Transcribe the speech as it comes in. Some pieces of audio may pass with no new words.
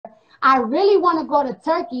I really want to go to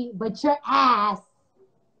Turkey, but your ass.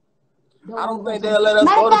 I don't think they'll let us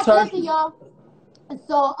go to Turkey. Listen, y'all.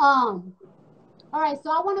 So, all right,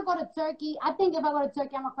 so I want to go to Turkey. I think if I go to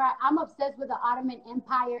Turkey, I'm going to cry. I'm obsessed with the Ottoman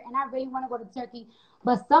Empire, and I really want to go to Turkey.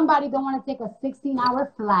 But somebody don't want to take a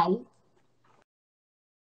 16-hour flight.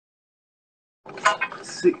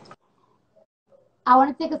 I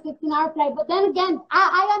want to take a 16-hour flight. But then again,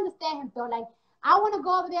 I understand him, though. Like, I want to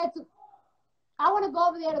go over there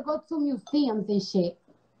to go to museums and shit.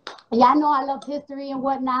 Y'all know I love history and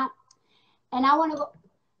whatnot. And I want to go,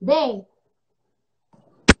 babe.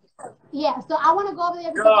 Yeah, so I want to go over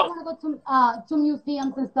there because I want to go to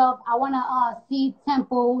museums and stuff. I want to see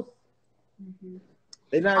temples.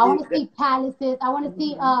 I want to see palaces. I want to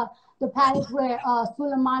see the palace where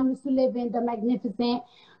Suleiman used to live in, the Magnificent.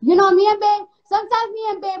 You know, me and babe, sometimes me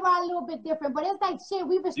and babe are a little bit different, but it's like shit.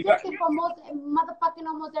 We restricted for most motherfucking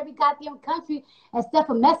almost every goddamn country except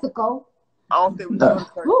for Mexico. I don't think we can go to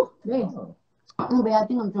Turkey. Woo, babe, I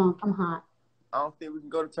think I'm drunk. I'm hot. I don't think we can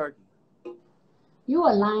go to Turkey. You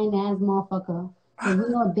a lying ass motherfucker. You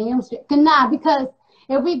know damn shit. Nah, because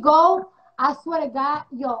if we go, I swear to God,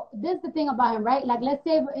 yo, this is the thing about him, right? Like, let's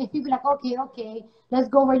say if you be like, okay, let's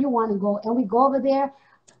go where you want to go, and we go over there,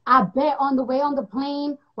 I bet on the way on the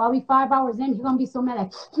plane, while we 5 hours in, he's gonna be so mad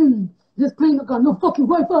like, this plane don't got no fucking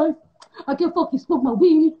Wi-Fi. I can't fucking smoke my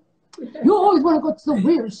weed. You always want to go to some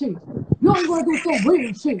weird shit. You always want to do some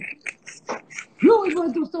weird shit. You always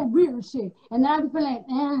want to do some weird shit. And then I be feeling like,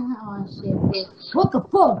 oh shit. What the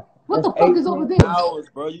fuck? What the fuck is over there? Hours,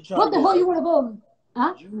 bro. You trying what the hell you want to go?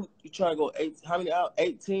 Huh? You trying to go how many hours?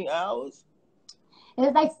 18 hours?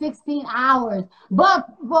 It's like 16 hours. But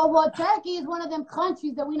Turkey is one of them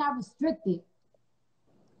countries that we're not restricted.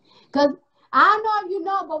 Because I don't know if you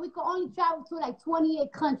know, but we can only travel to like 28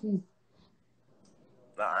 countries.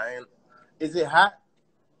 Is it hot?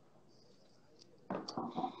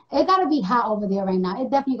 It gotta be hot over there right now.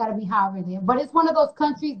 It definitely gotta be hot over there. But it's one of those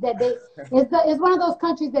countries that it's one of those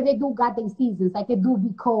countries that they do got their seasons. Like it do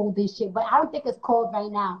be cold and shit. But I don't think it's cold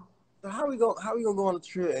right now. So how we gonna go on a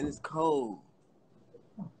trip and it's cold?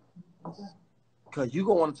 Cause you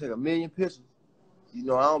gonna want to take a million pictures. You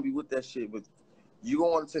know I don't be with that shit, but you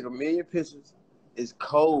gonna want to take a million pictures. It's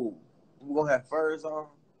cold. We gonna have furs on.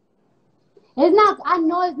 It's not. I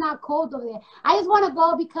know it's not cold over there. I just want to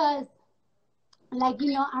go because, like,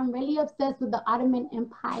 you know, I'm really obsessed with the Ottoman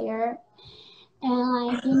Empire, and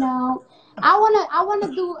like, you know, I wanna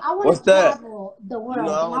travel the world. You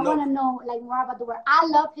know, I want to know like more about the world. I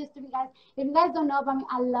love history, guys. If you guys don't know about me,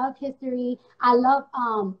 I love history. I love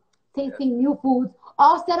tasting new foods.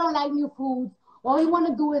 Offset don't like new foods. All you want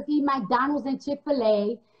to do is eat McDonald's and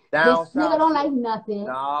Chick-fil-A. This nigga don't like nothing.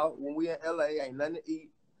 Nah, when we in LA, ain't nothing to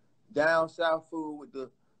eat. Down south food with the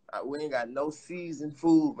we ain't got no seasoned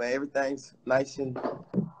food, man. Everything's nice and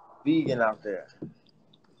vegan out there.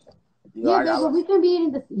 You know, yeah, but we can be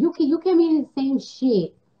eating the you can be eating the same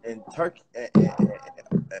shit. In Turkey and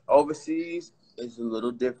overseas, it's a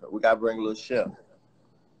little different. We gotta bring a little chef.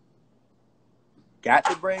 Got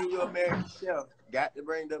to bring your American chef. Got to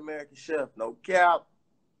bring the American chef. No cap.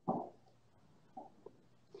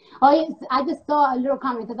 Oh, yes, I just saw a little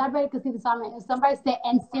comment because I barely could see the comment. Somebody said,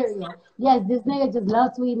 and cereal. Yes, this nigga just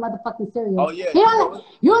loves to eat motherfucking cereal. Oh, yeah.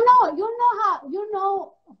 You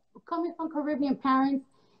know, coming from Caribbean parents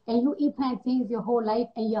and you eat plantains your whole life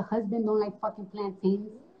and your husband don't like fucking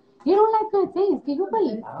plantains. He don't like plantains. Can you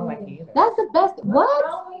believe? I don't like it either. That's the best. What?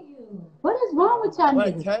 What is wrong with y'all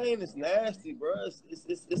niggas? Plantain is nasty, bro.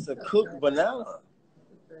 It's a cooked banana.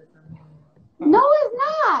 No, it's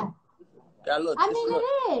not. It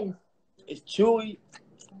is. It's chewy.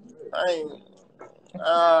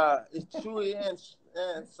 It's chewy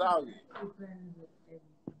and soggy.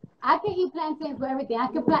 I can eat plantains for everything. I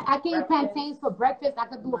can eat plantains for breakfast. I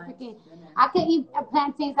can eat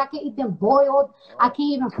plantains. I can eat them boiled. I can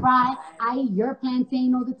even fry. I eat your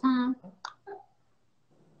plantain all the time.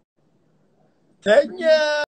 Tanya.